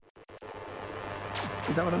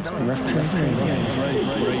Is that what I'm saying? Rough Trade Radio.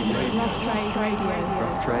 Rough Trade Radio.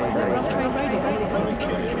 Rough Trade. Rough Trade Radio.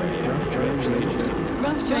 Rough Trade Radio.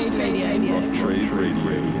 Rough Trade Radio. Rough Trade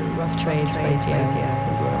Radio. Rough Trade Radio.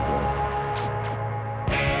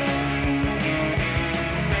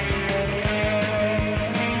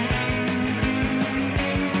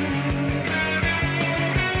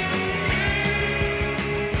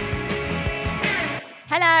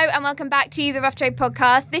 Hello and welcome back to the Rough Trade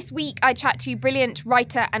podcast. This week I chat to brilliant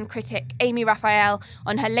writer and critic Amy Raphael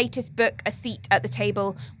on her latest book, A Seat at the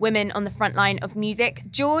Table, Women on the Frontline of Music.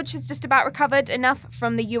 George has just about recovered enough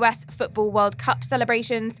from the US Football World Cup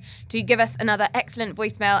celebrations to give us another excellent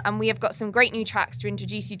voicemail, and we have got some great new tracks to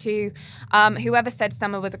introduce you to. Whoever said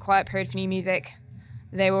summer was a quiet period for new music,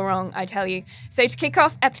 they were wrong, I tell you. So to kick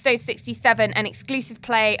off episode 67, an exclusive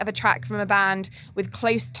play of a track from a band with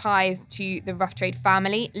close ties to the Rough Trade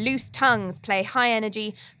family. Loose Tongues play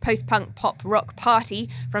high-energy post-punk pop rock Party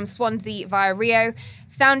from Swansea via Rio.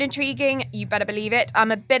 Sound intriguing? You better believe it.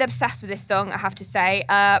 I'm a bit obsessed with this song, I have to say.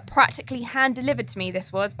 Practically hand-delivered to me,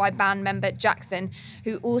 this was, by band member Jackson,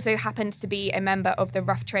 who also happens to be a member of the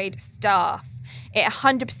Rough Trade staff. It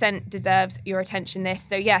 100% deserves your attention, this.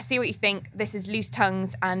 So yeah, see what you think. This is Loose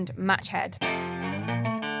Tongues and Matchhead.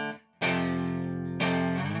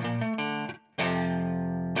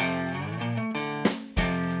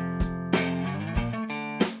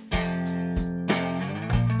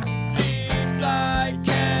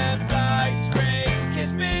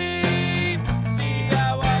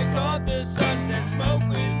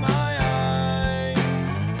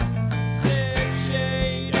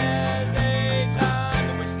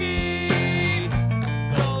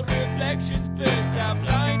 Burst out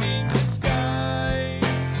blinding the sky.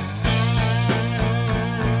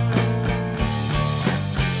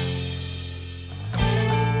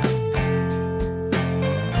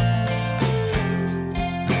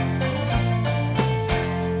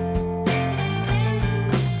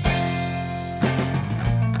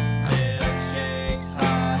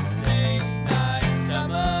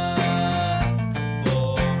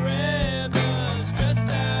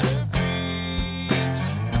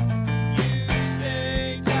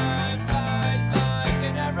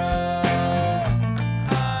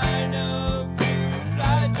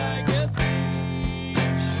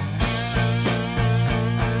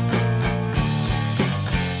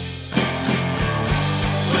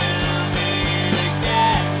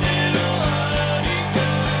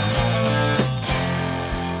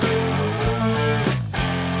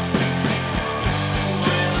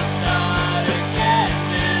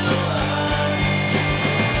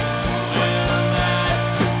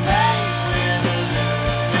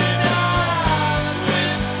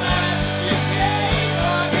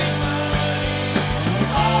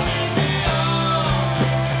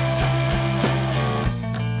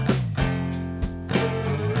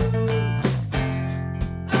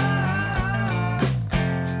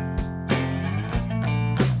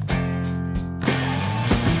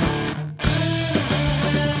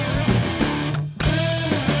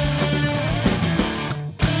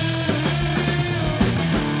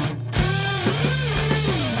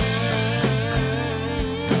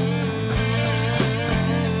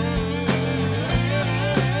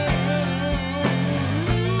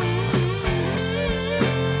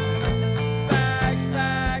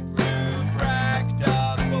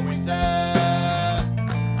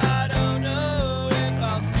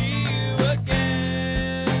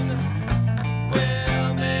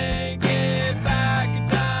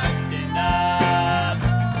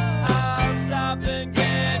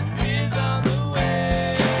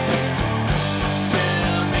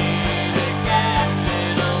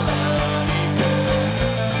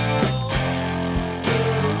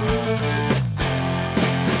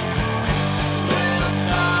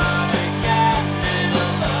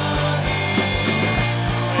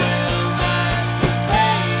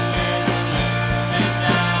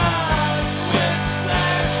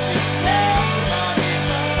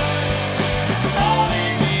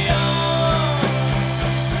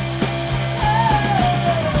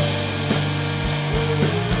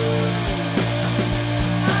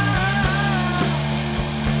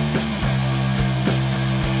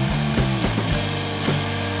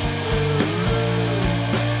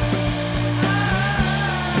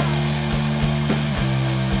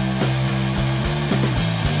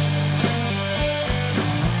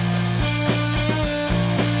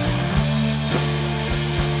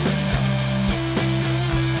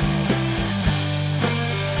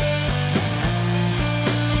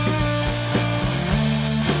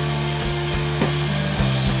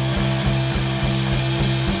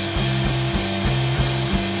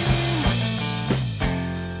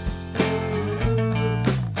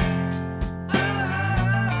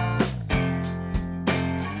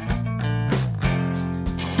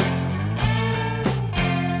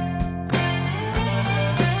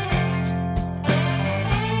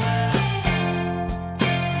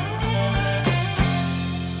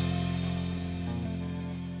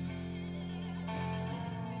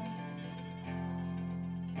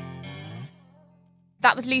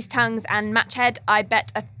 That was Loose Tongues and Matchhead. I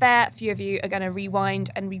bet a fair few of you are going to rewind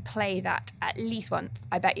and replay that at least once,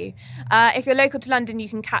 I bet you. If you're local to London, you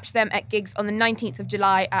can catch them at gigs on the 19th of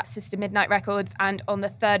July at Sister Midnight Records and on the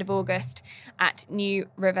 3rd of August at New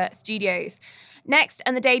River Studios. Next,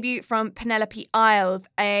 and the debut from Penelope Isles,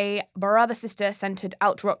 a brother-sister centred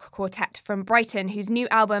alt-rock quartet from Brighton, whose new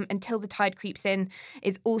album, Until the Tide Creeps In,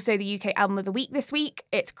 is also the UK Album of the Week this week.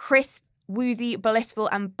 It's crisp, woozy, blissful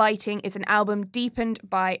and biting. Is an album deepened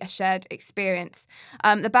by a shared experience.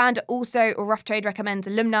 The band are also Rough Trade Recommends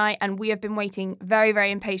alumni, and we have been waiting very, very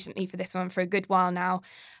impatiently for this one for a good while now.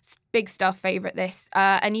 Big Stuff favourite this.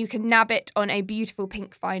 And you can nab it on a beautiful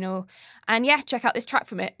pink vinyl. And yeah, check out this track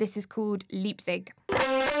from it. This is called Leipzig.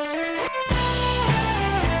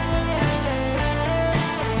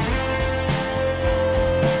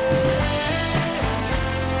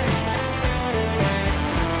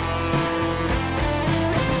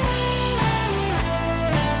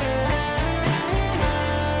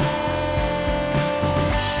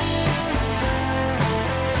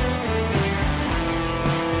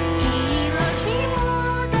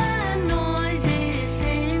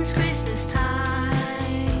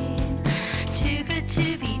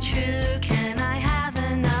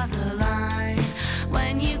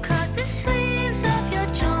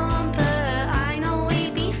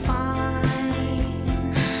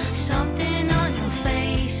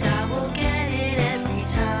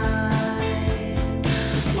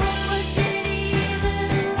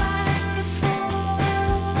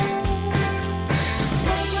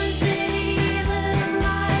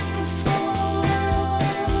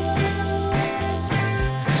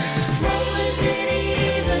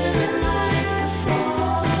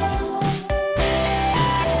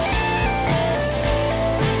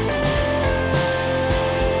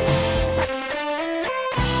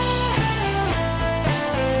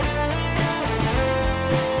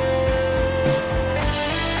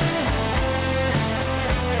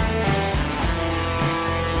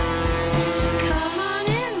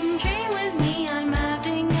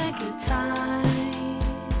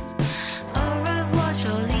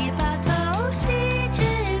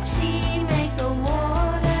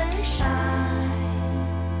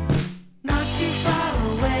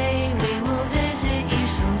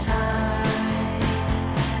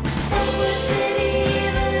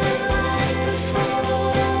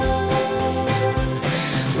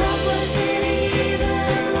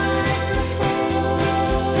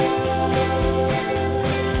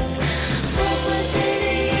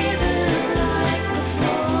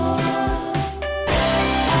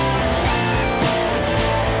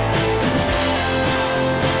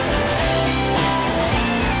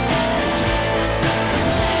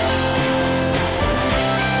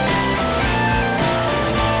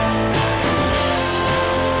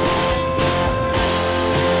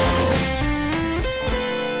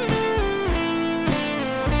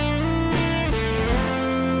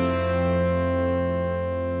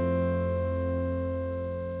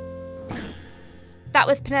 That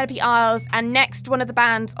was Penelope Isles, and next, one of the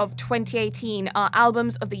bands of 2018, our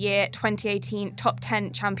Albums of the Year 2018 Top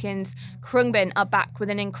 10 champions, Khruangbin, are back with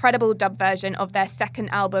an incredible dub version of their second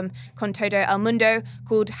album, Con Todo El Mundo,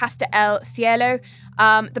 called Hasta El Cielo.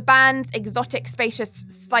 The band's exotic, spacious,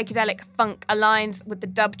 psychedelic funk aligns with the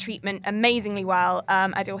dub treatment amazingly well,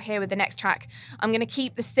 as you'll hear with the next track. I'm going to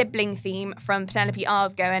keep the sibling theme from Penelope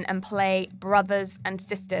Isles going and play Brothers and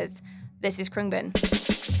Sisters. This is Khruangbin.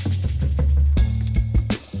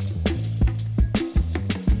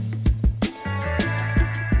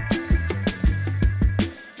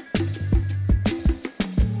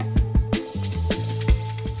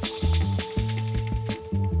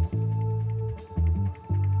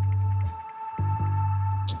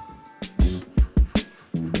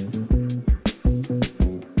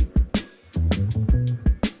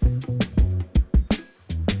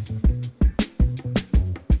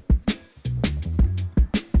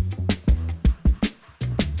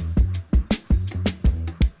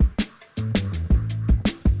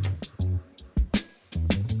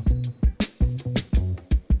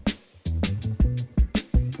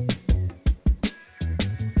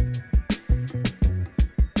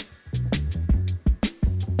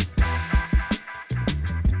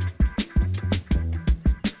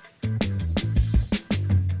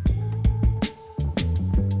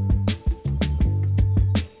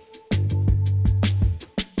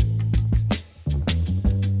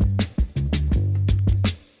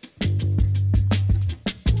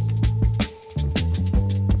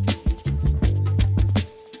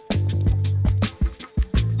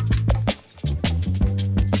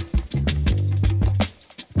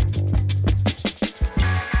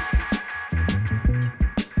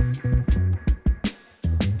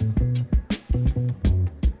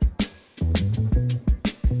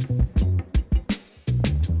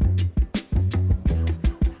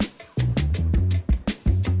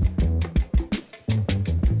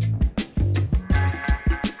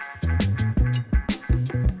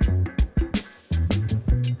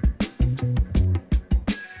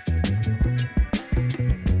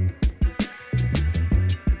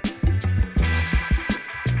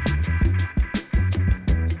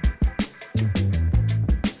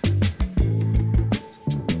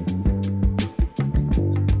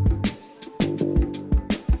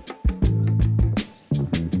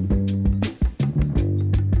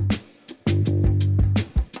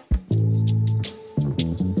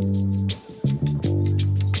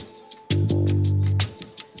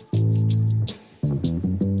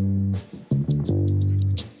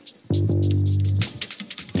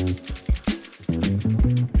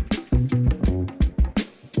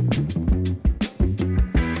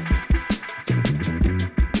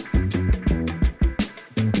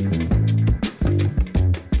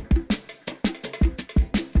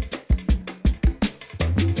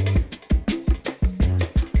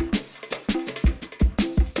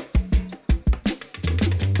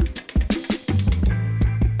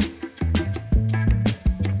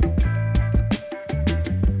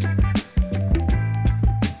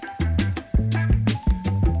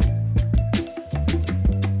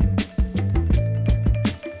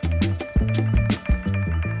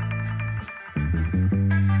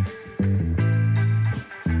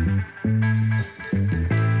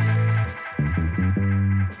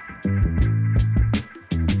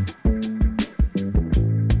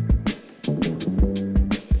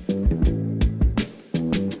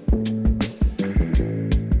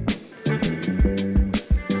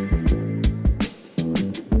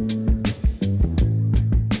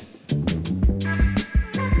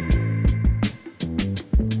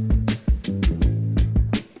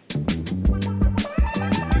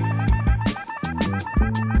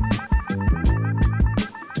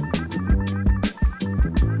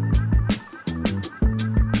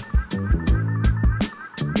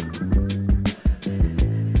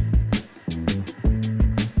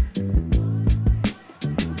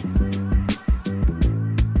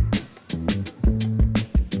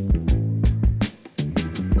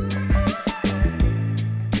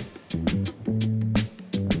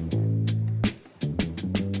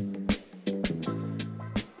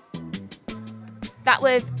 That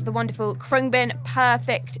was the wonderful Khruangbin,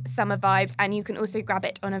 perfect summer vibes, and you can also grab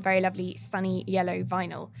it on a very lovely sunny yellow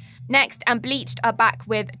vinyl. Next, and Bleached are back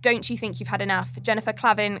with Don't You Think You've Had Enough. Jennifer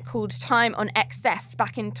Clavin called time on excess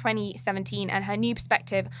back in 2017, and her new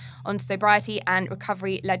perspective on sobriety and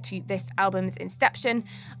recovery led to this album's inception.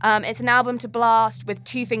 It's an album to blast with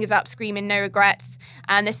 2 fingers up, screaming no regrets,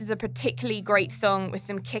 and this is a particularly great song with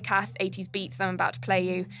some kick-ass 80s beats that I'm about to play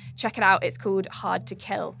you. Check it out, it's called Hard to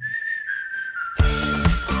Kill.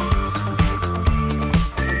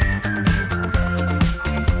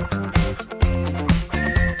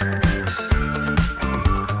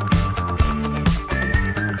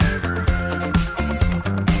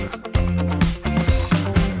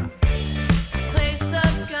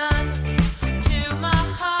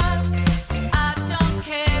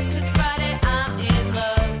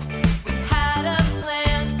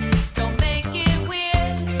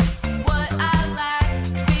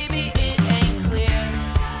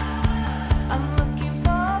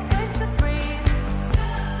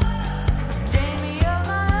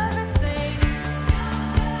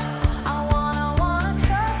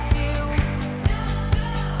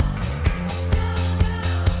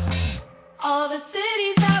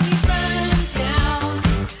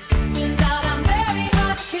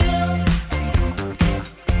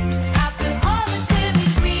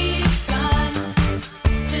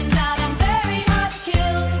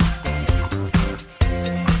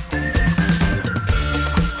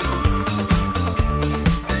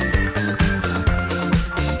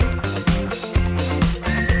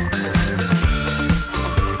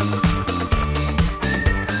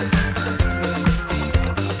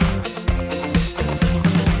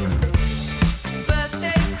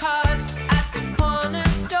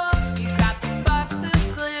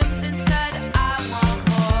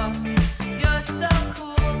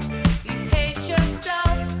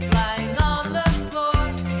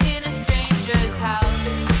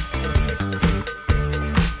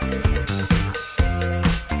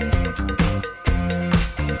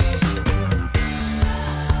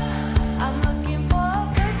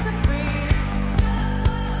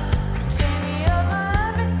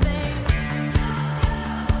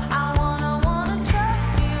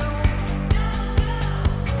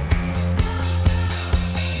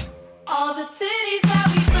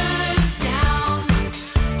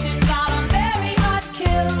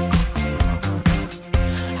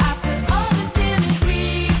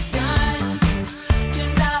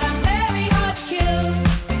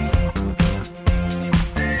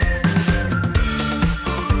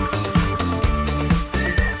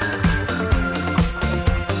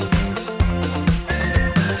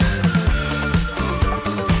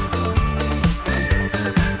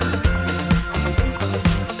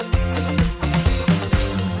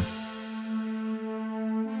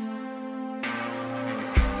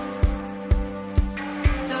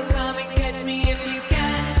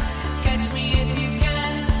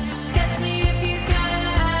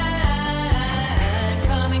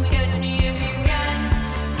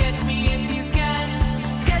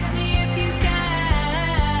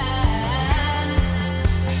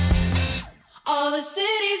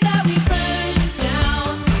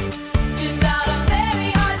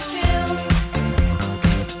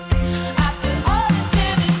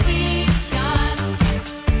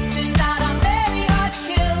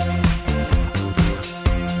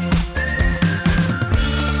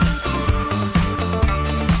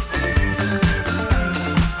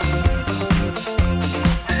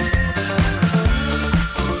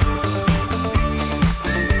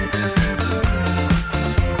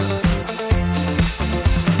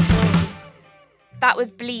 That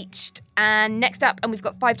was Bleached. And next up, and we've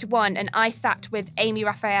got 5 to 1, and I sat with Amy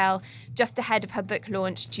Raphael just ahead of her book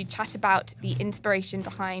launch to chat about the inspiration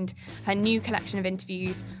behind her new collection of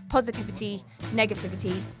interviews, positivity,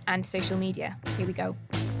 negativity, and social media. Here we go.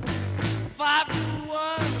 5 to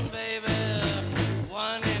 1, baby,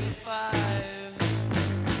 1 in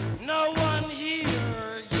 5. No one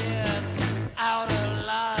here gets out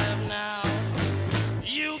alive now.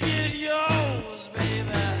 You get yours, baby,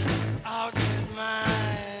 I'll get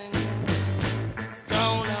mine.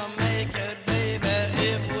 Gonna make it, baby,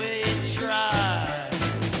 if we try.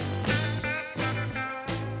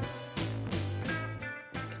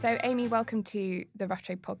 So, Amy, welcome to the Rough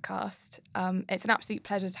Trade podcast. It's an absolute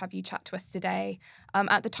pleasure to have you chat to us today.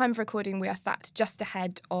 At the time of recording, we are sat just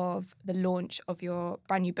ahead of the launch of your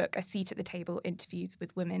brand new book, A Seat at the Table, Interviews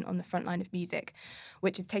with Women on the Front Line of Music,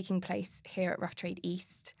 which is taking place here at Rough Trade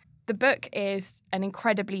East. The book is an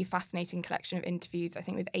incredibly fascinating collection of interviews, I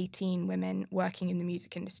think, with 18 women working in the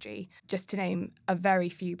music industry, just to name a very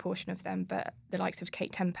few portion of them, but the likes of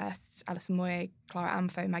Kate Tempest, Alison Moyet, Clara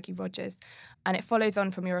Amfo, Maggie Rogers. And it follows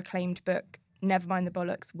on from your acclaimed book, Never Mind the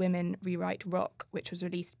Bollocks, Women Rewrite Rock, which was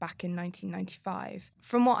released back in 1995.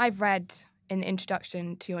 From what I've read in the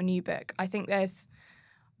introduction to your new book, I think there's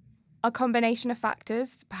a combination of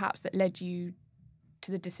factors, perhaps, that led you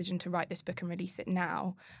to the decision to write this book and release it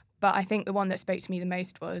now. But I think the one that spoke to me the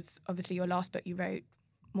most was obviously your last book you wrote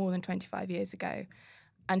more than 25 years ago.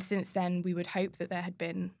 And since then, we would hope that there had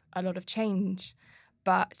been a lot of change.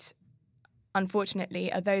 But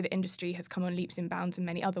unfortunately, although the industry has come on leaps and bounds in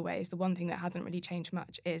many other ways, the one thing that hasn't really changed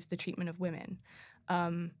much is the treatment of women.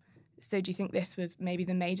 So do you think this was maybe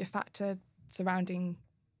the major factor surrounding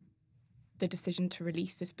the decision to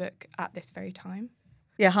release this book at this very time?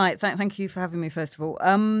 Yeah, hi. Thank you for having me, first of all.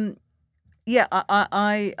 Yeah,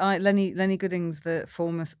 Lenny Goodings, the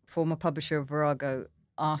former publisher of Virago,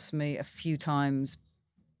 asked me a few times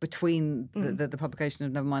between the publication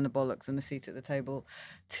of Never Mind the Bollocks and A Seat at the Table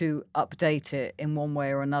to update it in one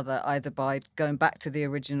way or another, either by going back to the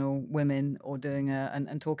original women or doing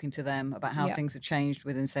and talking to them about how things have changed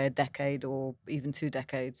within, say, a decade or even 2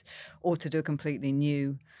 decades, or to do a completely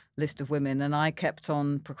new list of women. And I kept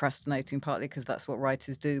on procrastinating, partly because that's what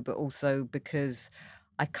writers do, but also because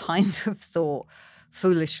I kind of thought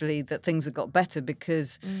foolishly that things had got better,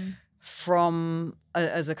 because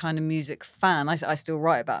as a kind of music fan, I still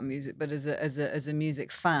write about music, but as a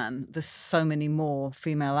music fan, there's so many more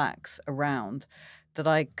female acts around that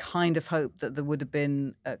I kind of hoped that there would have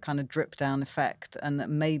been a kind of drip down effect, and that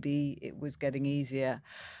maybe it was getting easier.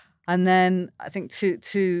 And then I think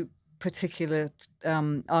two particular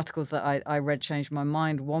articles that I read changed my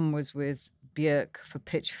mind. One was with Björk for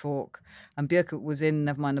Pitchfork, and Björk was in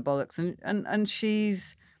Never Mind the Bollocks, and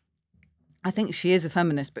she's, I think she is a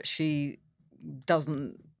feminist, but she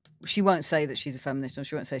won't say that she's a feminist, or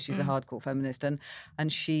she won't say she's a hardcore feminist,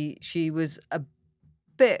 and she was a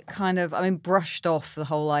bit kind of, I mean, brushed off the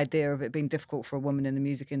whole idea of it being difficult for a woman in the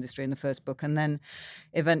music industry in the first book. And then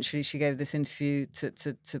eventually she gave this interview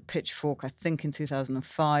to Pitchfork, I think in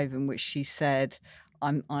 2005, in which she said,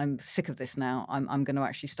 I'm sick of this now. I'm going to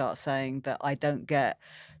actually start saying that I don't get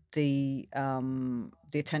the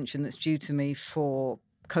attention that's due to me for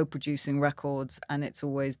co-producing records, and it's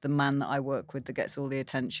always the man that I work with that gets all the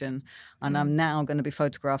attention. And I'm now going to be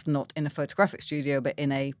photographed not in a photographic studio, but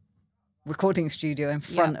in a recording studio in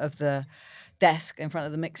front of the desk, in front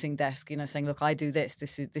of the mixing desk, saying, look, I do this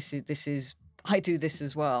is I do this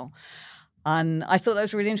as well. And I thought that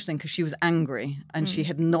was really interesting, because she was angry, and she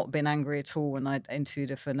had not been angry at all when I interviewed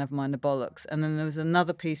her for Never Mind the Bollocks. And then there was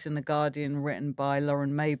another piece in The Guardian written by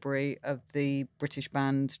Lauren Maybury of the British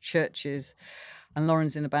band Churches. And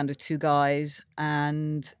Lauren's in a band of 2 guys,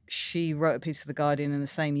 and she wrote a piece for The Guardian in the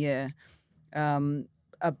same year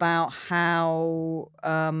about how,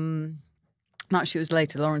 actually it was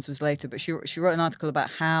later, Lawrence was later, but she wrote an article about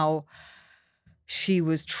how she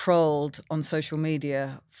was trolled on social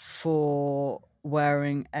media for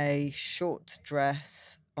wearing a short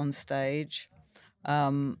dress on stage,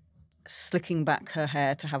 slicking back her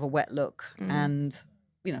hair to have a wet look, and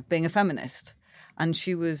being a feminist. And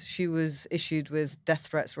she was issued with death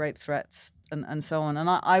threats, rape threats, and so on. And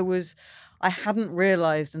I hadn't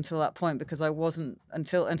realised until that point, because I wasn't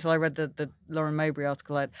until I read the Lauren Maybury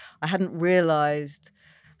article. I hadn't realised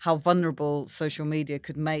how vulnerable social media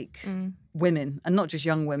could make women, and not just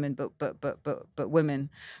young women, but women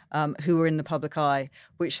who were in the public eye.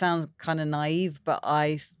 Which sounds kind of naive, but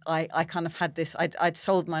I kind of had this. I'd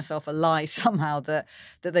sold myself a lie somehow that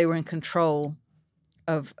they were in control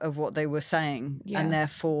of what they were saying, and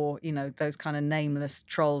therefore those kind of nameless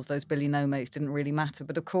trolls, those Billy No Mates, didn't really matter.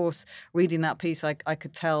 But of course, reading that piece, I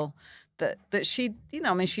could tell that she,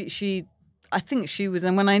 I think she was,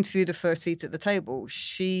 and when I interviewed her for A Seat at the Table,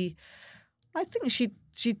 I think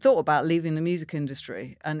she thought about leaving the music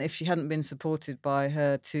industry, and if she hadn't been supported by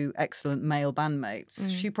her 2 excellent male bandmates,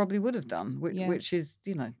 she probably would have done, which is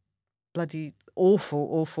bloody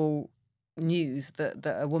awful news that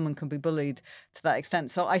a woman can be bullied to that extent.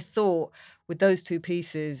 So I thought with those 2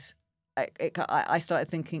 pieces, I started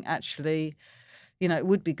thinking, actually, it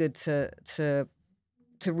would be good to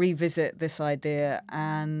revisit this idea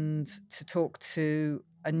and to talk to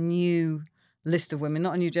a new list of women,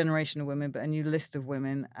 not a new generation of women, but a new list of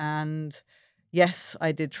women. And yes,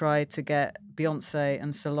 I did try to get Beyonce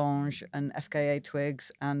and Solange and FKA Twigs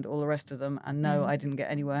and all the rest of them, and no, I didn't get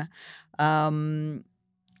anywhere.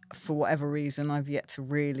 For whatever reason, I've yet to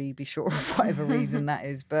really be sure of whatever reason that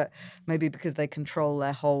is, but maybe because they control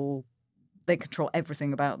their whole they control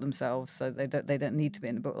everything about themselves, so they don't need to be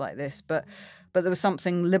in a book like this. But there was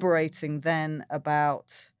something liberating then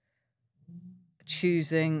about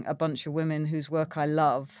choosing a bunch of women whose work I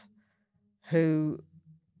love, who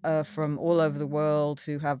are from all over the world,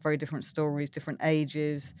 who have very different stories, different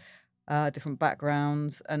ages, different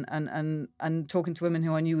backgrounds, and talking to women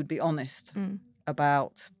who I knew would be honest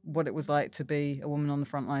about what it was like to be a woman on the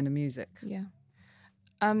front line of music. Yeah.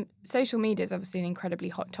 Social media is obviously an incredibly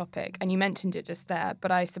hot topic, and you mentioned it just there,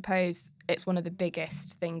 but I suppose it's one of the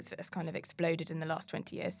biggest things that has kind of exploded in the last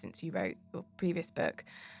 20 years since you wrote your previous book.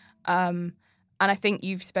 And I think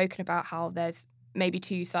you've spoken about how there's maybe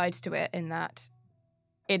two sides to it, in that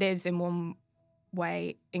it is in one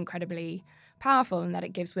way incredibly powerful, in that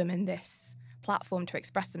it gives women this platform to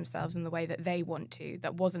express themselves in the way that they want to,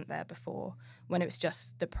 that wasn't there before when it was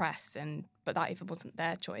just the press, but that even wasn't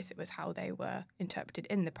their choice, it was how they were interpreted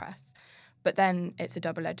in the press. But then it's a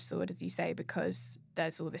double-edged sword, as you say, because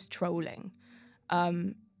there's all this trolling.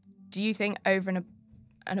 Do you think over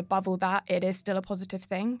and above all that, it is still a positive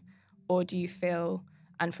thing? Or do you feel,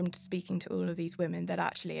 and from speaking to all of these women, that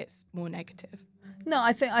actually it's more negative? No,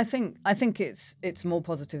 I think it's more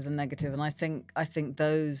positive than negative, and I think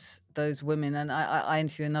those women, and I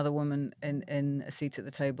interview another woman in A Seat at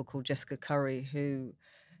the Table called Jessica Curry, who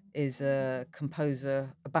is a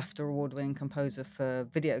composer, a BAFTA award-winning composer for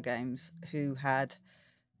video games, who had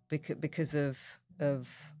because of a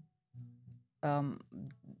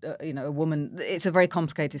woman. It's a very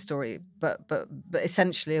complicated story, but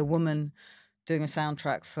essentially a woman doing a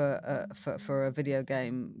soundtrack for a video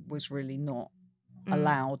game was really not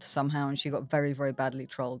allowed somehow, and she got very, very badly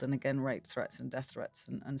trolled, and again rape threats and death threats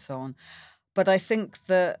and so on. But I think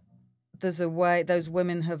that there's a way those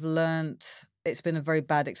women have learnt. It's been a very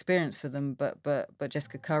bad experience for them, but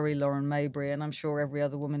Jessica Curry, Lauren Mabry, and I'm sure every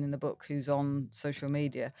other woman in the book who's on social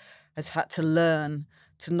media has had to learn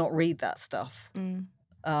to not read that stuff.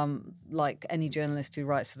 Like any journalist who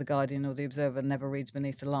writes for The Guardian or The Observer never reads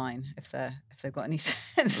beneath a line if they've got any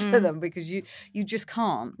sense to them, because you just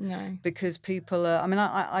can't. No. Because people are. I mean,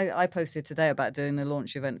 I posted today about doing the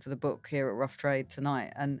launch event for the book here at Rough Trade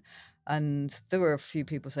tonight, and there were a few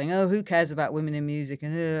people saying, "Oh, who cares about women in music?"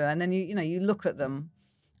 And then you look at them,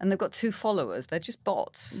 and they've got 2 followers. They're just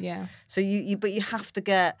bots. Yeah. So but you have to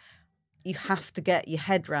get your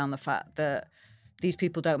head around the fact that these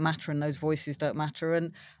people don't matter and those voices don't matter.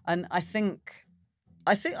 And I think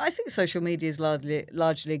social media is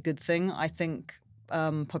largely a good thing. I think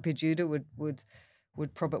Poppy Judah will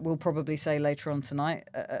probably say later on tonight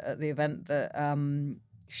at the event that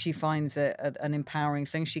she finds it an empowering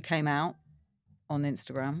thing. She came out on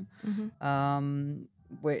Instagram,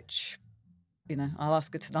 which I'll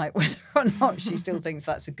ask her tonight whether or not she still thinks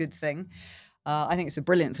that's a good thing. I think it's a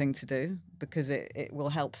brilliant thing to do, because it will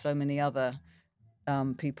help so many other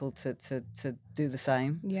people to do the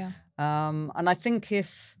same. Yeah. And I think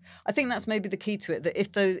that's maybe the key to it, that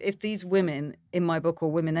if these women in my book, or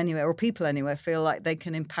women anywhere, or people anywhere, feel like they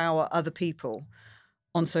can empower other people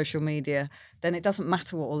on social media, then it doesn't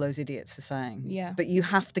matter what all those idiots are saying. Yeah. But you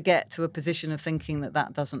have to get to a position of thinking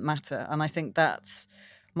that doesn't matter. And I think that's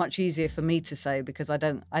much easier for me to say, because I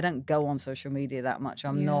don't go on social media that much.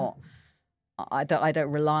 I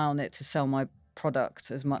don't rely on it to sell my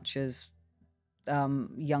product as much as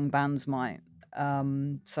young bands might.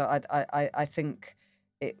 So I think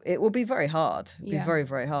it will be very hard. It'll be very,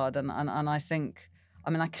 very hard. And I think,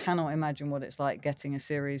 I cannot imagine what it's like getting a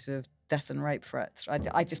series of death and rape threats.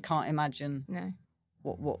 I just can't imagine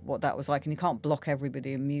what that was like. And you can't block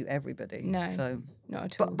everybody and mute everybody. No, so not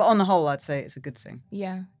at all. But on the whole, I'd say it's a good thing.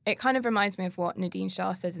 Yeah. It kind of reminds me of what Nadine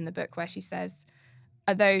Shah says in the book, where she says,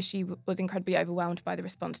 although she was incredibly overwhelmed by the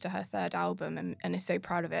response to her 3rd album and is so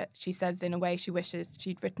proud of it, she says in a way she wishes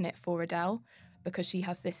she'd written it for Adele, because she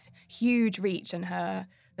has this huge reach, and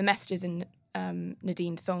the messages in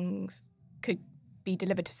Nadine's songs could be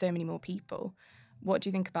delivered to so many more people. What do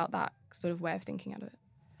you think about that sort of way of thinking out of it?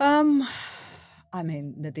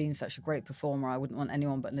 Nadine's such a great performer. I wouldn't want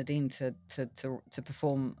anyone but Nadine to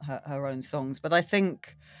perform her own songs. But I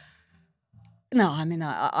think, no,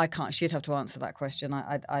 I can't. She'd have to answer that question.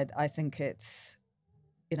 I think it's,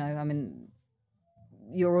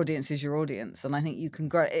 your audience is your audience, and I think you can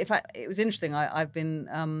grow. In fact, it was interesting. I've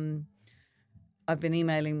been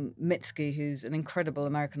emailing Mitski, who's an incredible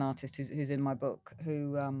American artist who's in my book,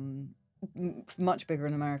 who much bigger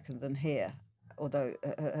in America than here, although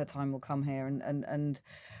her time will come here. And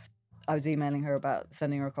I was emailing her about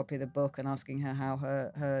sending her a copy of the book and asking her how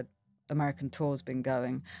her American tour's been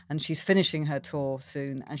going. And she's finishing her tour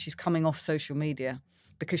soon, and she's coming off social media,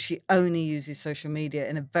 because she only uses social media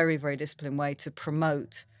in a very, very disciplined way to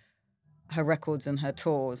promote her records and her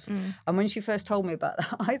tours. And when she first told me about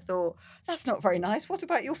that, I thought, that's not very nice. What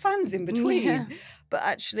about your fans in between? Yeah. But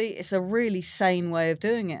actually, it's a really sane way of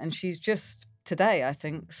doing it. And she's just today, I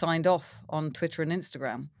think, signed off on Twitter and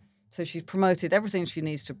Instagram. So she's promoted everything she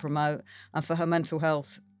needs to promote. And for her mental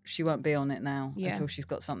health, she won't be on it now until she's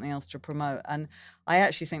got something else to promote. And I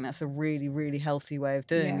actually think that's a really, really healthy way of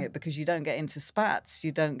doing it, because you don't get into spats.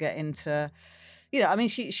 You don't get into... I mean,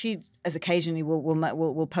 she as occasionally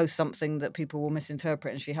will post something that people will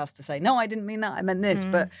misinterpret, and she has to say, no, I didn't mean that, I meant this.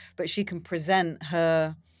 But she can present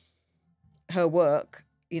her work,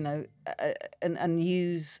 and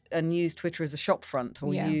use Twitter as a shop front,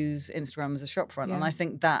 or use Instagram as a shop front. And I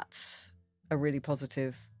think that's a really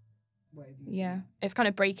positive way of using it. It's kind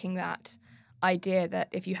of breaking that idea that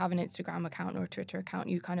if you have an Instagram account or a Twitter account,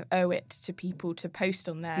 you kind of owe it to people to post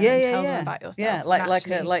on there and tell them about yourself. Yeah,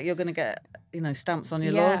 like you're going to get stamps on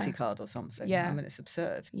your loyalty card or something. Yeah. I mean, it's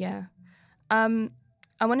absurd. Yeah. I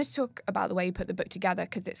wanted to talk about the way you put the book together,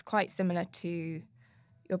 because it's quite similar to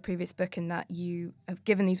your previous book in that you have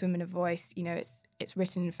given these women a voice. It's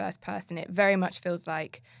written in first person. It very much feels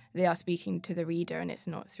like they are speaking to the reader and it's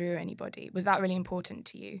not through anybody. Was that really important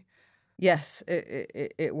to you? Yes,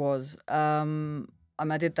 it was.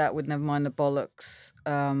 I did that with Never Mind the Bollocks,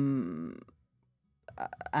 and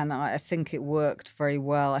I think it worked very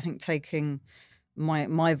well. I think taking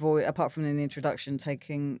my voice, apart from in the introduction,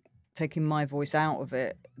 taking my voice out of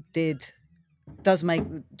it does make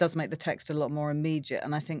the text a lot more immediate.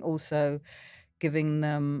 And I think also giving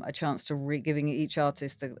them a chance to giving each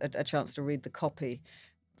artist a chance to read the copy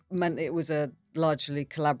meant it was a largely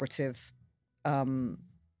collaborative.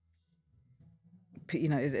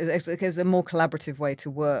 It was a more collaborative way to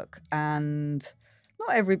work, and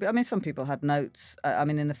not some people had notes.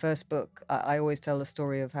 In the first book, I always tell the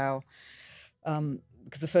story of how,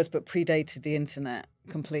 because the first book predated the internet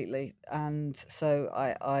completely, and so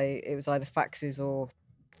it was either faxes or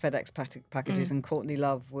FedEx packages, and Courtney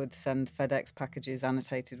Love would send FedEx packages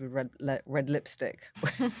annotated with red lipstick,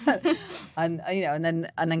 and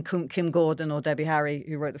then Kim Gordon or Debbie Harry,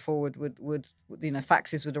 who wrote the foreword, would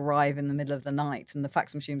faxes would arrive in the middle of the night, and the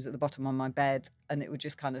fax machine was at the bottom of my bed, and it would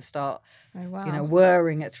just kind of start,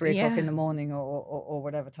 whirring at 3 o'clock in the morning or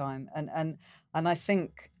whatever time, and I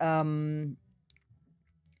think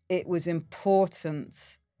it was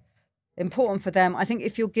important for them. I think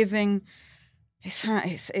if you're giving...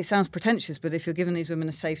 It sounds pretentious, but if you're giving these women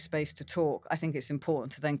a safe space to talk, I think it's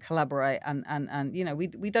important to then collaborate. And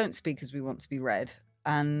we don't speak as we want to be read.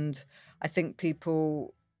 And I think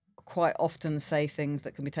people quite often say things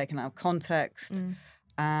that can be taken out of context.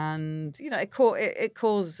 And, you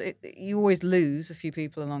always lose a few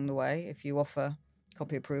people along the way if you offer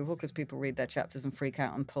copy approval, because people read their chapters and freak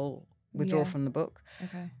out and withdraw from the book.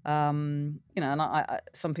 Okay. And I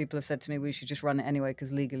some people have said to me, we should just run it anyway,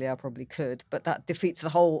 because legally I probably could, but that defeats the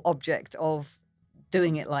whole object of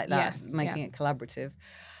doing it like that, making it collaborative.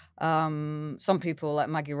 Some people, like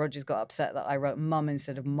Maggie Rogers, got upset that I wrote mum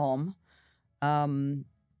instead of mom. And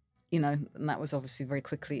that was obviously very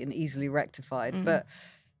quickly and easily rectified. But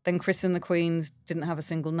then Chris and the Queens didn't have a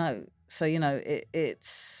single note. So,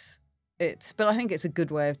 but I think it's a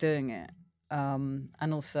good way of doing it.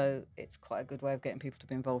 And also, it's quite a good way of getting people to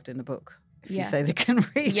be involved in the book, if you say they can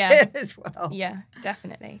read it as well. Yeah,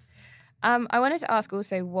 definitely. I wanted to ask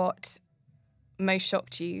also what most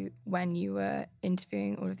shocked you when you were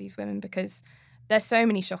interviewing all of these women, because there's so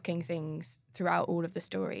many shocking things throughout all of the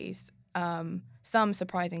stories, some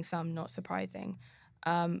surprising, some not surprising.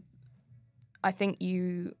 I think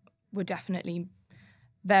you were definitely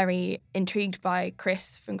very intrigued by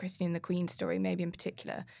Chris from Christine and the Queen story, maybe in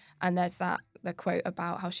particular. And there's the quote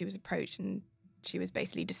about how she was approached and she was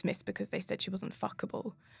basically dismissed because they said she wasn't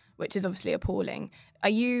fuckable, which is obviously appalling. Are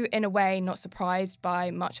you, in a way, not surprised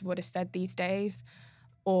by much of what is said these days?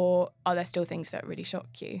 Or are there still things that really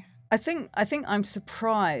shock you? I think I'm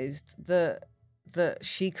surprised that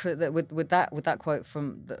with that quote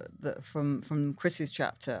from Chris's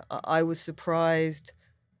chapter, I was surprised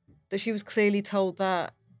that she was clearly told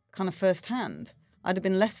that kind of firsthand. I'd have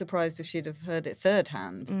been less surprised if she'd have heard it third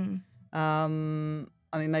hand.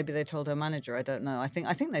 Maybe they told her manager. I don't know. I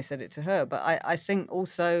think they said it to her. But I think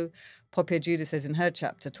also Poppy Judah says in her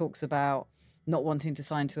chapter, talks about not wanting to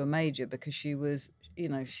sign to a major because she was,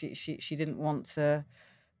 she didn't want to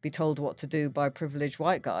be told what to do by privileged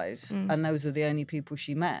white guys, and those are the only people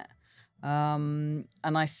she met. And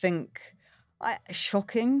I think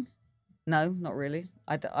shocking. No, not really.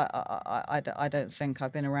 I don't think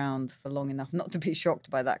I've been around for long enough not to be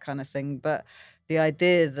shocked by that kind of thing. But the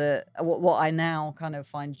idea that what I now kind of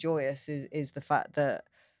find joyous is the fact that,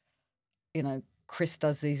 Chris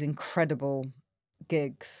does these incredible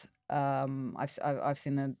gigs. I've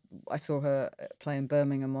seen her. I saw her play in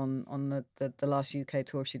Birmingham on the last UK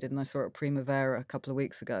tour she did, and I saw her at Primavera a couple of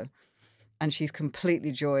weeks ago. And she's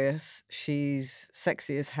completely joyous. She's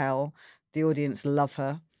sexy as hell. The audience love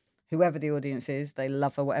her. Whoever the audience is, they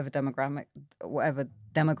love her. Whatever demographic,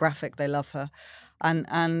 they love her.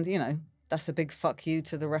 And you know, that's a big fuck you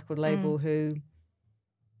to the record label who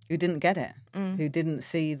didn't get it, who didn't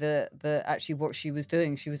see the actually what she was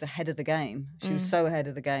doing. She was ahead of the game. She was so ahead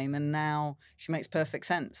of the game, and now she makes perfect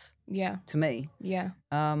sense. Yeah. To me. Yeah.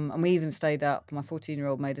 And we even stayed up. My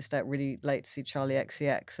 14-year-old made us stay up really late to see Charlie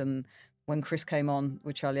XCX, and when Chris came on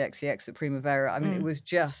with Charlie XCX at Primavera, I mean, it was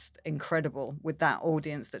just incredible with that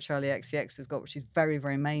audience that Charlie XCX has got, which is very,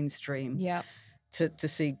 very mainstream. Yeah. To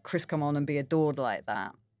see Chris come on and be adored like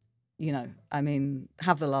that, you know, I mean,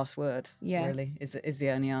 have the last word. Yeah. Really is the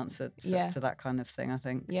only answer to that kind of thing, I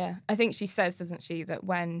think. Yeah. I think she says, doesn't she, that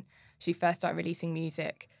when she first started releasing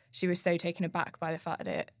music, she was so taken aback by the fact that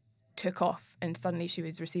it took off and suddenly she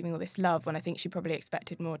was receiving all this love, when I think she probably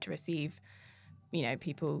expected more to receive, you know,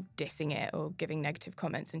 people dissing it or giving negative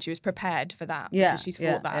comments, and she was prepared for that because she's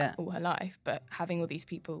fought that all her life. But having all these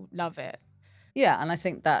people love it. Yeah, and I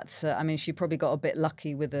think that's, I mean, she probably got a bit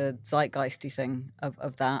lucky with the zeitgeisty thing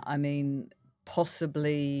of that. I mean,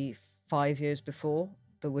 possibly 5 years before,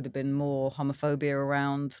 there would have been more homophobia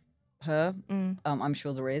around her. I'm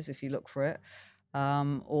sure there is if you look for it.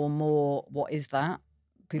 Or more, what is that?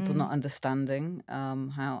 People not understanding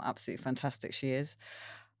how absolutely fantastic she is.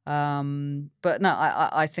 But no,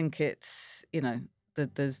 I think it's, you know,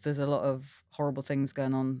 that there's a lot of horrible things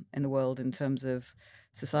going on in the world in terms of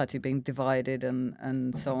society being divided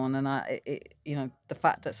and so on. And you know, the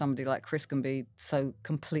fact that somebody like Chris can be so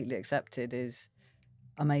completely accepted is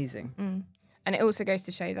amazing. And it also goes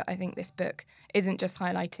to show that I think this book isn't just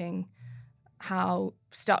highlighting how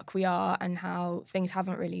stuck we are and how things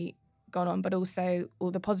haven't really gone on, but also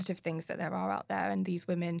all the positive things that there are out there, and these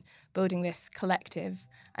women building this collective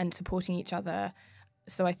and supporting each other.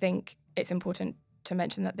 So I think it's important to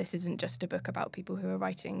mention that this isn't just a book about people who are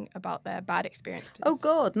writing about their bad experiences. Oh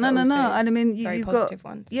God, no. And I mean, you've got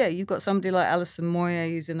ones. Yeah, you've got somebody like Alison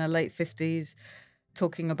Moyet, who's in her late 50s,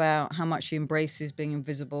 talking about how much she embraces being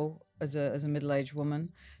invisible as a middle-aged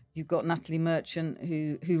woman. You've got Natalie Merchant,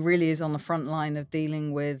 who really is on the front line of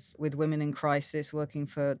dealing with women in crisis, working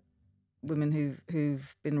for women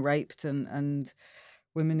who've been raped and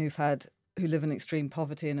women who live in extreme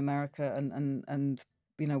poverty in America, and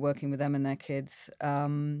you know, working with them and their kids.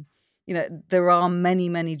 You know, there are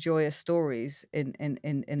many joyous stories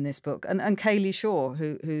in this book. And Kaylee Shaw,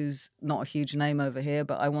 who's not a huge name over here,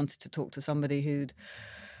 but I wanted to talk to somebody who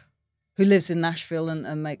lives in Nashville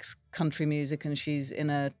and makes country music, and she's in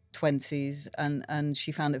her 20s, and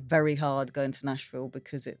she found it very hard going to Nashville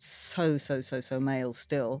because it's so male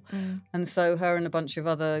still. And so her and a bunch of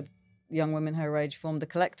other young women her age formed a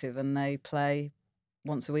collective, and they play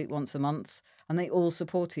once a week, once a month, and they all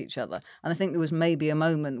support each other. And I think there was maybe a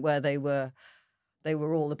moment where they were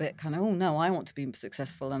all a bit kind of, oh no, I want to be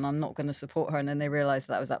successful and I'm not going to support her. And then they realized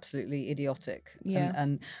that was absolutely idiotic. Yeah.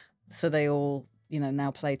 And so they all, you know,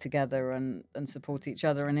 now play together and support each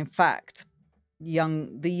other. And in fact,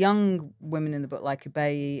 the young women in the book, like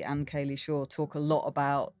Ibeyi and Kaylee Shaw, talk a lot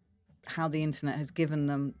about how the internet has given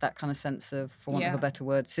them that kind of sense of, for want of a better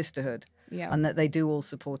word, sisterhood. Yeah. And that they do all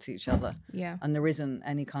support each other. Yeah. And there isn't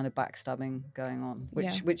any kind of backstabbing going on,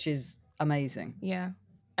 which is amazing. Yeah.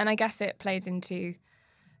 And I guess it plays into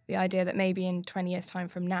the idea that maybe in 20 years' time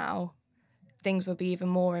from now, things will be even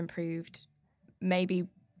more improved. Maybe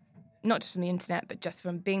not just from the internet, but just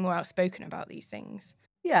from being more outspoken about these things.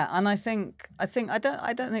 Yeah, and I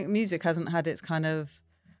don't think music hasn't had its kind of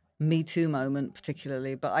Me Too moment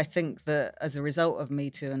particularly, but I think that as a result of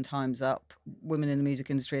Me Too and Time's Up, women in the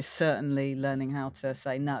music industry are certainly learning how to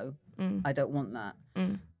say no. I don't want that.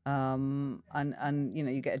 And you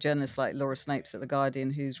know, you get a journalist like Laura Snapes at The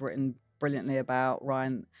Guardian who's written brilliantly about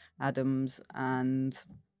Ryan Adams and,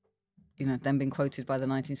 you know, then been quoted by the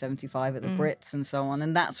 1975 at the Brits and so on.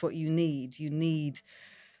 And that's what you need. You need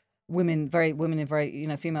women in very, you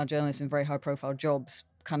know, female journalists in very high profile jobs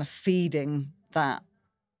kind of feeding that,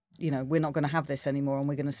 you know, we're not going to have this anymore and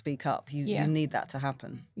we're going to speak up. You need that to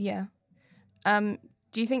happen. Yeah.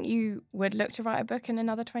 Do you think you would look to write a book in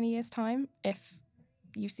another 20 years' time if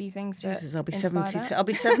you see things Jesus, I'll be inspire 72. that? I'll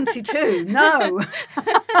be 72. No.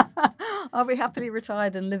 I'll be happily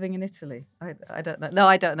retired and living in Italy. I don't know. No,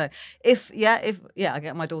 I don't know. If I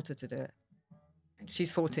get my daughter to do it.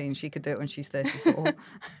 She's 14. She could do it when she's 34.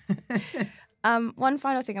 One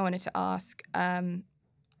final thing I wanted to ask.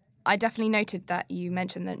 I definitely noted that you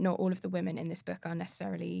mentioned that not all of the women in this book are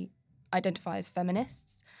necessarily identify as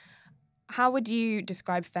feminists. How would you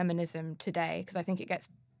describe feminism today? Because I think it gets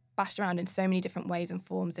bashed around in so many different ways and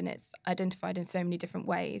forms, and it's identified in so many different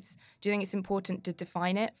ways. Do you think it's important to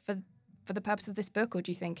define it for the purpose of this book, or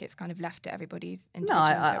do you think it's kind of left to everybody's individual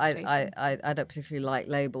interpretation? I don't particularly like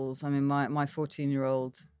labels. I mean, my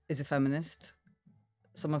 14-year-old is a feminist.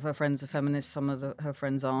 Some of her friends are feminists, some of her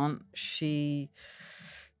friends aren't. She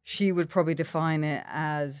would probably define it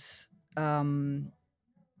as, on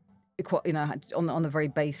the very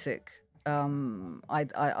basic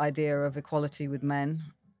idea of equality with men.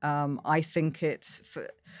 I think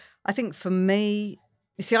for me,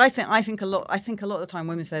 you see, I think a lot of the time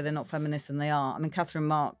women say they're not feminists, and they are. I mean, Catherine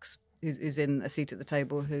Marks, who's in A Seat at the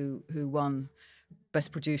Table, who won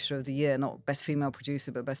Best Producer of the Year, not Best Female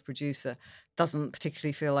Producer, but Best Producer, doesn't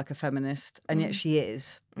particularly feel like a feminist, and yet she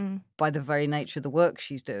is by the very nature of the work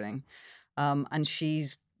she's doing, and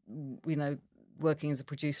she's, working as a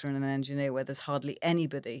producer and an engineer where there's hardly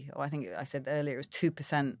anybody. I think I said earlier, it was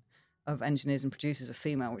 2% of engineers and producers are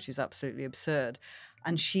female, which is absolutely absurd,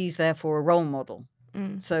 and she's therefore a role model.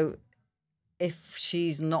 So if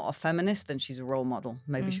she's not a feminist, then she's a role model.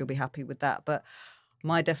 Maybe she'll be happy with that. But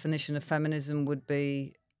my definition of feminism would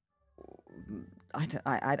be,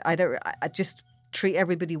 I just treat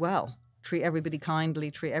everybody well, treat everybody kindly,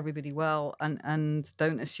 treat everybody well, and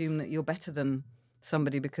don't assume that you're better than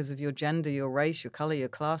somebody because of your gender, your race, your colour, your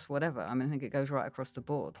class, whatever. I mean, I think it goes right across the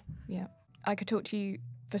board. Yeah. I could talk to you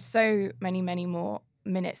for so many, many more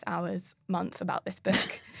minutes, hours, months about this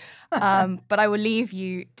book. But I will leave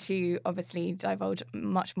you to obviously divulge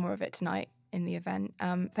much more of it tonight in the event.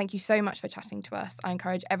 Thank you so much for chatting to us. I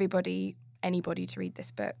encourage anybody to read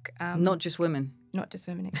this book. Not just women. Not just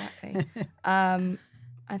women, exactly. And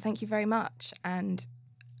thank you very much. And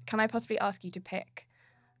can I possibly ask you to pick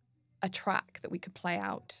a track that we could play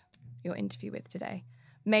out your interview with today?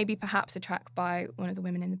 Maybe perhaps a track by one of the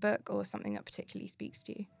women in the book, or something that particularly speaks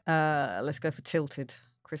to you. Let's go for Tilted,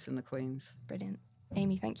 Chris and the Queens. Brilliant.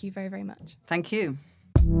 Amy, thank you very, very much. Thank you.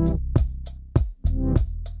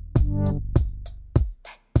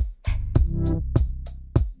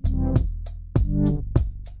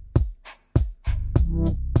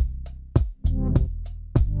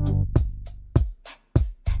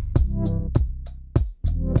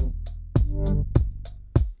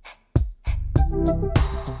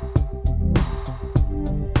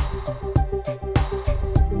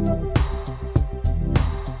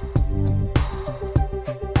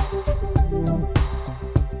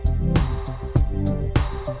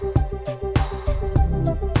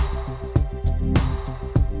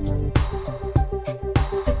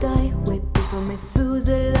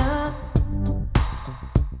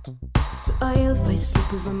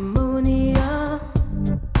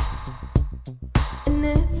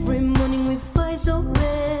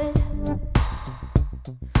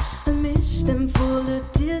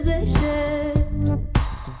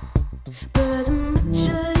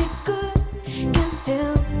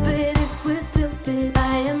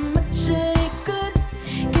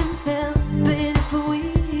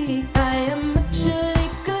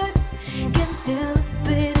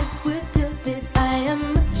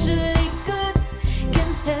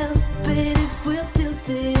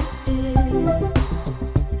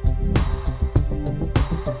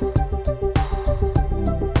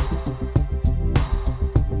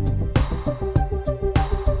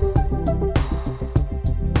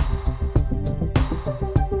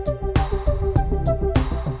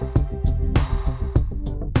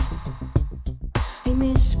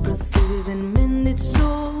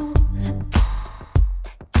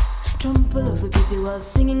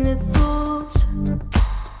 Singing the thoughts,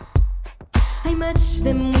 I match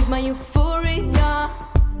them with my euphoria.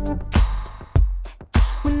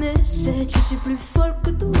 When they said je suis plus folle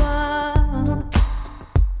que toi,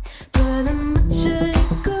 but I'm actually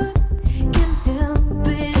good. Can't help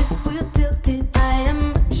it if we're tilted. I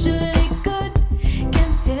am actually good.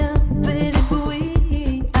 Can't help it if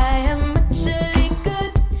we. I am actually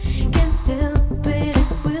good. Can't help it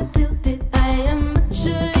if we're tilted. I am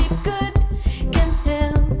actually good.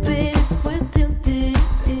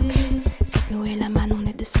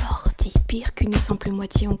 Qu'une simple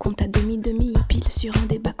moitié, on compte à demi-demi. Pile sur un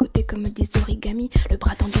des bas-côtés comme des origamis. Le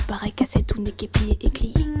bras tendu pareil cassé, tout n'est qu'épié et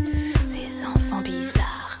clié. Ces enfants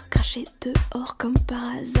bizarres, crachés dehors comme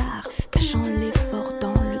par hasard, cachant l'effort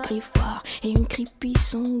dans le griffoir. Et une creepy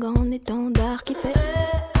song en étendard qui fait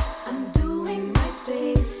I'm doing my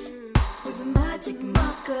face with a magic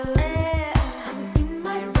marker. I'm in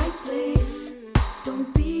my right place,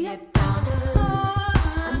 don't be a downer.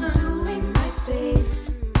 I'm doing my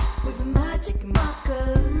face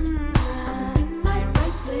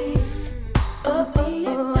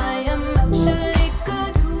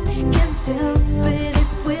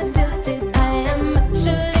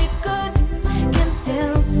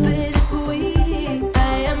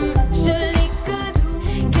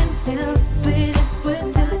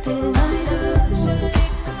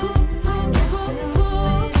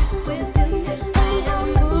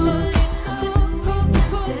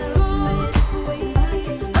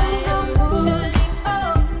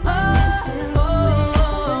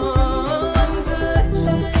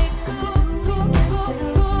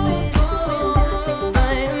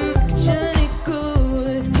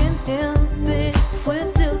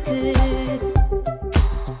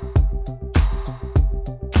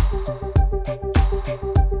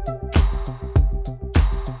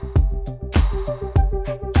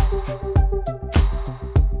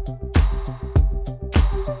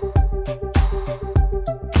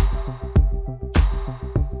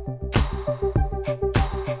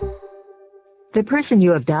The person you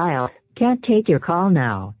have dialed can't take your call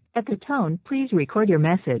now. At the tone, please record your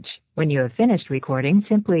message. When you have finished recording,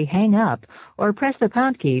 simply hang up or press the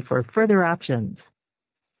pound key for further options.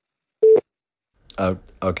 Oh,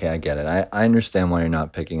 okay, I get it. I understand why you're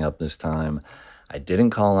not picking up this time. I didn't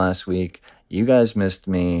call last week. You guys missed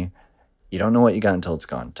me. You don't know what you got until it's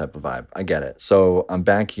gone type of vibe. I get it. So I'm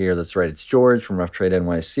back here. That's right. It's George from Rough Trade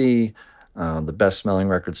NYC, the best smelling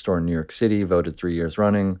record store in New York City, voted 3 years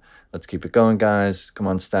running. Let's keep it going, guys. Come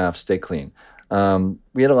on, staff. Stay clean.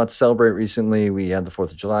 We had a lot to celebrate recently. We had the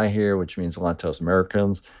 4th of July here, which means a lot to us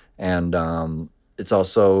Americans. And we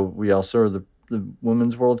also are the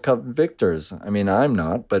Women's World Cup victors. I mean, I'm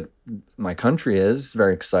not, but my country is.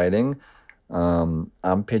 Very exciting.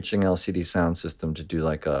 I'm pitching LCD Sound System to do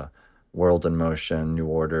like a World in Motion, New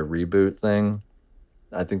Order reboot thing.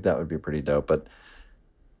 I think that would be pretty dope, but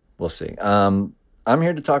we'll see. I'm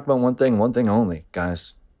here to talk about one thing only,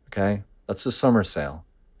 guys. Okay? That's the summer sale.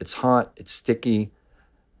 It's hot. It's sticky.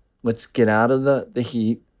 Let's get out of the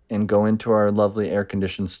heat and go into our lovely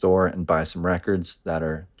air-conditioned store and buy some records that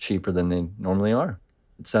are cheaper than they normally are.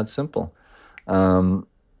 It's that simple. But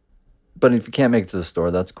if you can't make it to the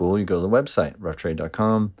store, that's cool. You go to the website,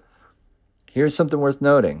 roughtrade.com. Here's something worth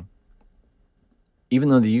noting. Even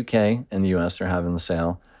though the UK and the US are having the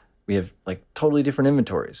sale, we have like totally different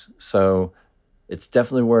inventories. So it's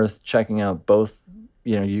definitely worth checking out both,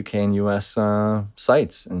 UK and US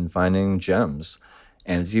sites and finding gems.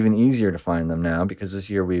 And it's even easier to find them now because this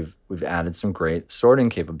year we've added some great sorting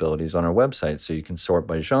capabilities on our website. So you can sort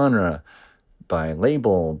by genre, by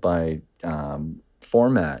label, by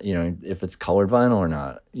format, if it's colored vinyl or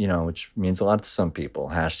not, which means a lot to some people.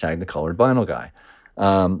 Hashtag the colored vinyl guy.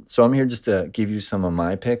 So I'm here just to give you some of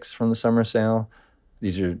my picks from the summer sale.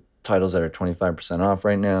 These are titles that are 25% off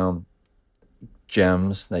right now.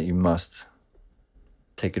 Gems that you must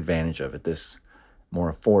take advantage of at this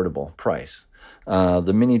more affordable price.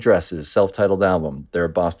 The Mini Dresses, self-titled album. They're a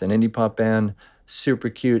Boston indie pop band. Super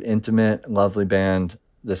cute, intimate, lovely band.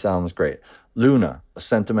 This album's great. Luna, A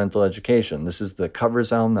Sentimental Education. This is the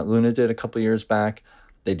covers album that Luna did a couple years back.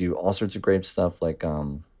 They do all sorts of great stuff like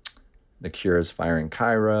The Cure's Fire in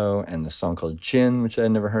Cairo and the song called Gin, which I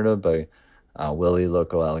had never heard of, by Willie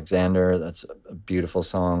Loco Alexander. That's a beautiful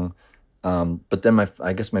song. But then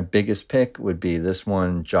I guess my biggest pick would be this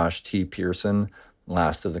one, Josh T. Pearson,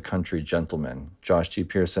 Last of the Country Gentlemen. Josh T.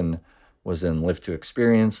 Pearson was in Live to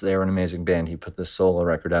Experience. They were an amazing band. He put this solo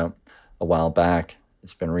record out a while back.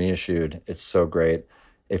 It's been reissued. It's so great.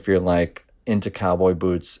 If you're like into cowboy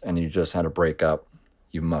boots and you just had a breakup,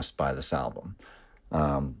 you must buy this album.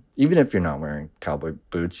 Even if you're not wearing cowboy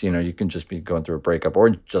boots, you can just be going through a breakup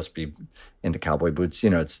or just be into cowboy boots.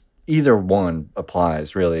 It's either one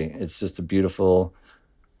applies, really. It's just a beautiful,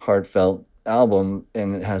 heartfelt album,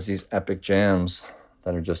 and it has these epic jams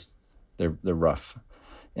that are just, they're rough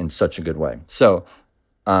in such a good way. So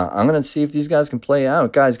I'm going to see if these guys can play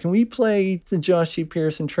out. Guys, can we play the Josh T.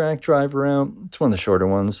 Pearson track, Drive Around? It's one of the shorter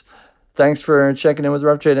ones. Thanks for checking in with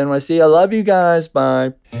Rough Trade NYC. I love you guys.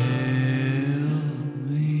 Bye.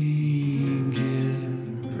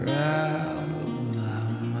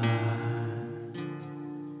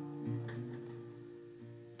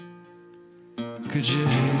 Could you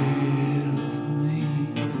help me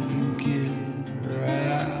get right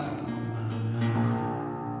out of my mind?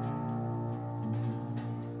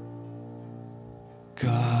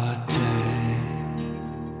 God damn,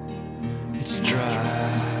 it's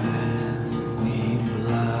driving me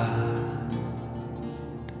blind.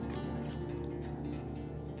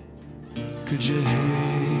 Could you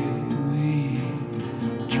help me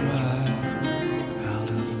drive out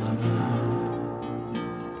of my mind?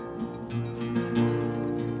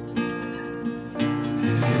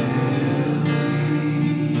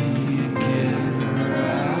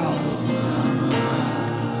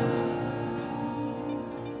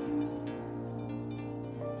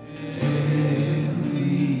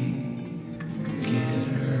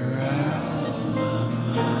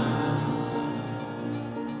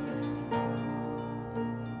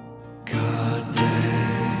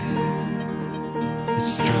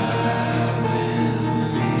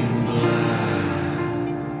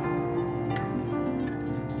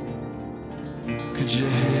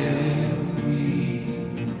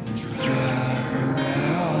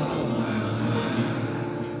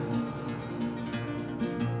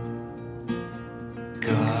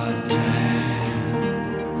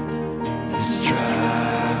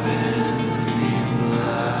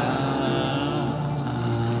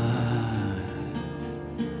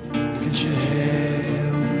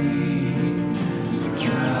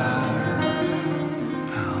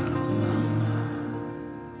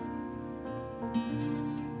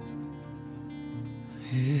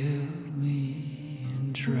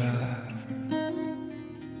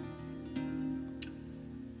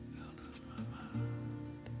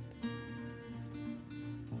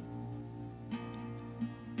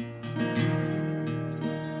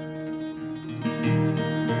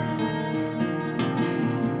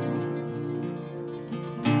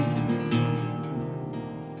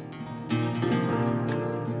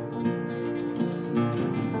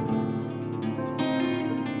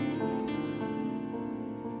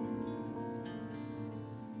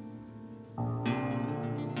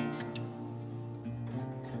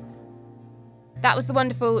 That was the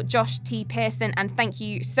wonderful Josh T. Pearson, and thank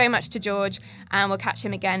you so much to George, and we'll catch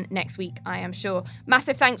him again next week, I am sure.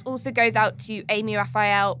 Massive thanks also goes out to Amy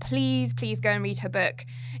Raphael. Please go and read her book.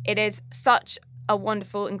 It is such a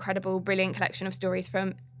wonderful, incredible, brilliant collection of stories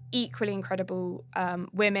from equally incredible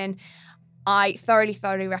women. I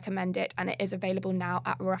thoroughly recommend it, and it is available now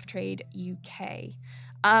at Rough Trade UK.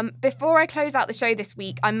 Before I close out the show this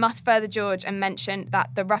week, I must further George and mention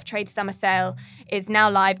that the Rough Trade Summer Sale is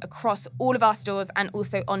now live across all of our stores and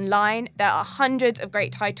also online. There are hundreds of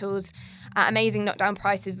great titles at amazing knockdown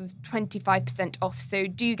prices with 25% off, so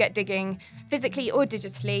do get digging physically or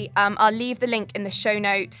digitally. I'll leave the link in the show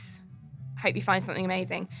notes. Hope you find something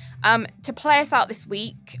amazing. To play us out this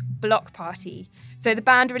week, Block Party. So the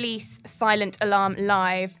band release Silent Alarm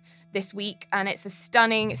Live this week, and it's a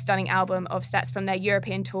stunning album of sets from their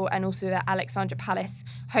European tour and also their Alexandra Palace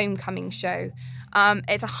homecoming show.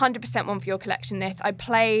 It's 100% one for your collection, this. I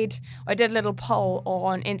did a little poll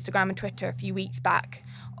on Instagram and Twitter a few weeks back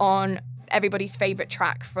on everybody's favourite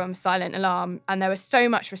track from Silent Alarm, and there was so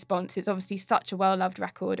much response. It's obviously such a well-loved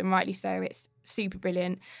record, and rightly so. It's super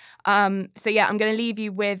brilliant. So yeah, I'm going to leave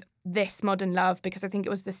you with this, Modern Love, because I think it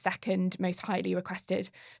was the second most highly requested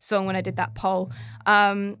song when I did that poll.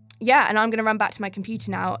 Yeah, and I'm going to run back to my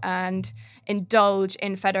computer now and indulge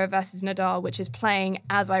in Federer versus Nadal, which is playing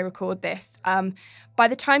as I record this. By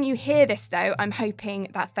the time you hear this, though, I'm hoping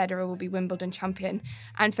that Federer will be Wimbledon champion,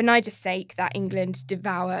 and for Nigel's sake, that England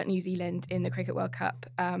devour New Zealand in the Cricket World Cup.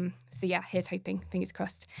 So yeah, here's hoping. Fingers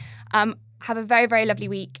crossed. Have a very lovely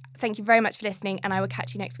week. Thank you very much for listening, and I will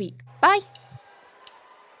catch you next week. Bye.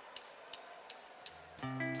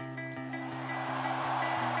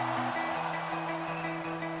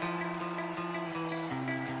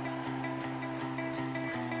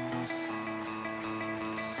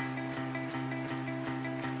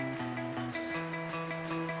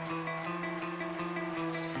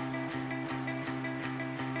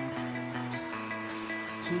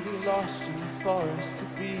 To be lost in the forest, to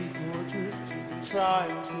be your drift. You've been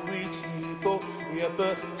trying to reach me,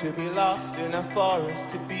 but to be lost in a forest,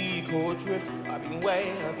 to be caught drift. I've been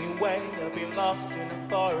lost in a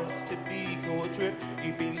forest, to be caught drift.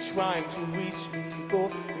 You've been trying to reach me, but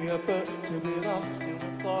to be lost in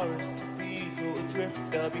a forest, to be caught drift.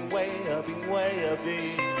 I've been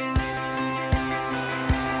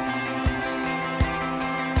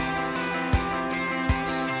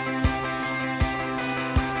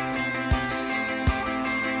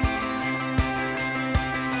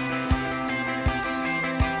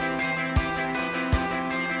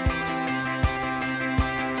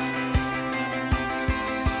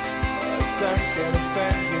Don't get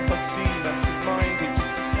offended if I seem absent-minded, just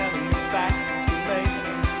be telling you facts and keep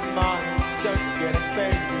making me smile. Don't get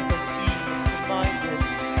offended if I seem absent-minded.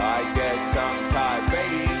 I get tongue-tied,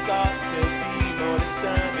 baby, you got to be more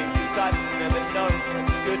discerning, 'cause I've never known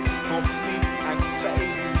what's good for me. And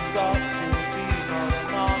baby, you got to be more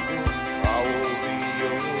demanding. I will be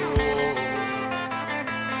yours.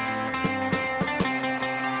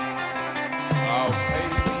 I'll pay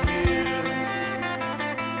for you.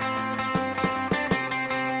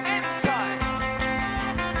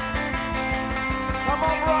 Come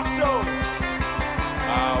on, Russells.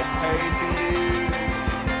 I'll pay for you.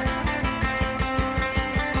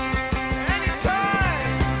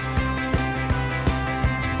 Anytime.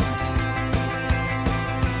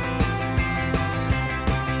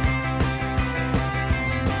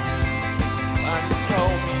 And you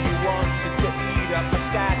told me you wanted to eat up my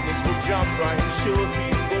sadness. We'll jump right and sure to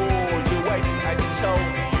you gorge away. And you told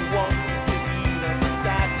me you wanted to eat up my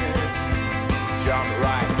sadness. Jump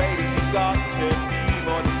right, baby, you got to be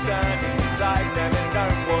more discerning, 'cause I've never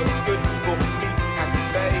known what's good for me. And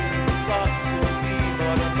baby, you got to be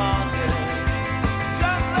more demanding.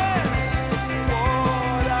 Jump in,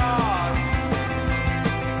 water,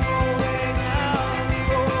 going out,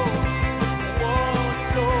 what's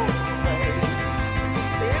so great?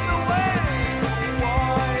 In the way,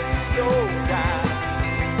 why so down?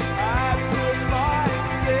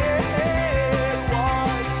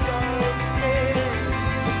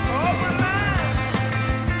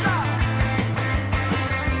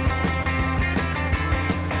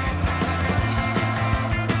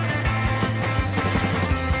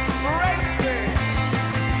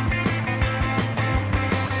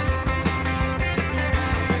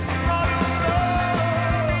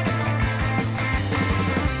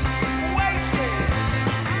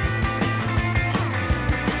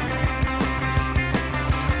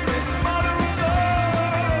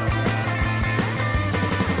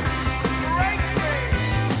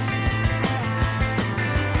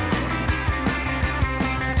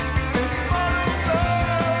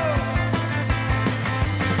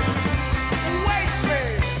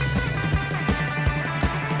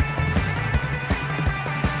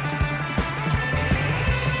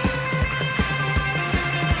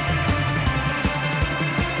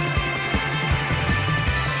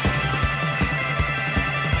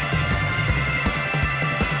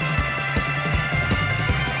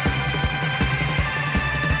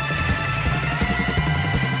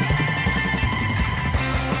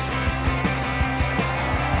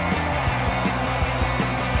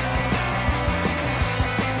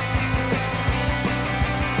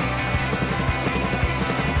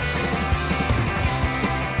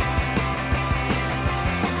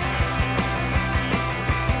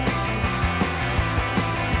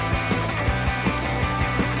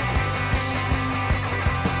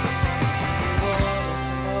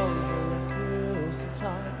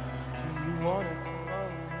 wanna come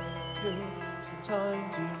over and kill some time?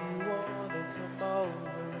 Do you wanna come over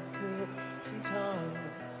and kill some time?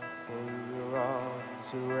 Throw your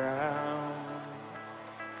arms around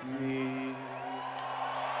me.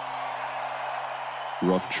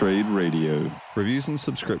 Rough Trade Radio. Reviews and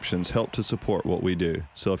subscriptions help to support what we do,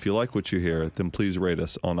 so if you like what you hear, then please rate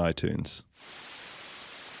us on iTunes.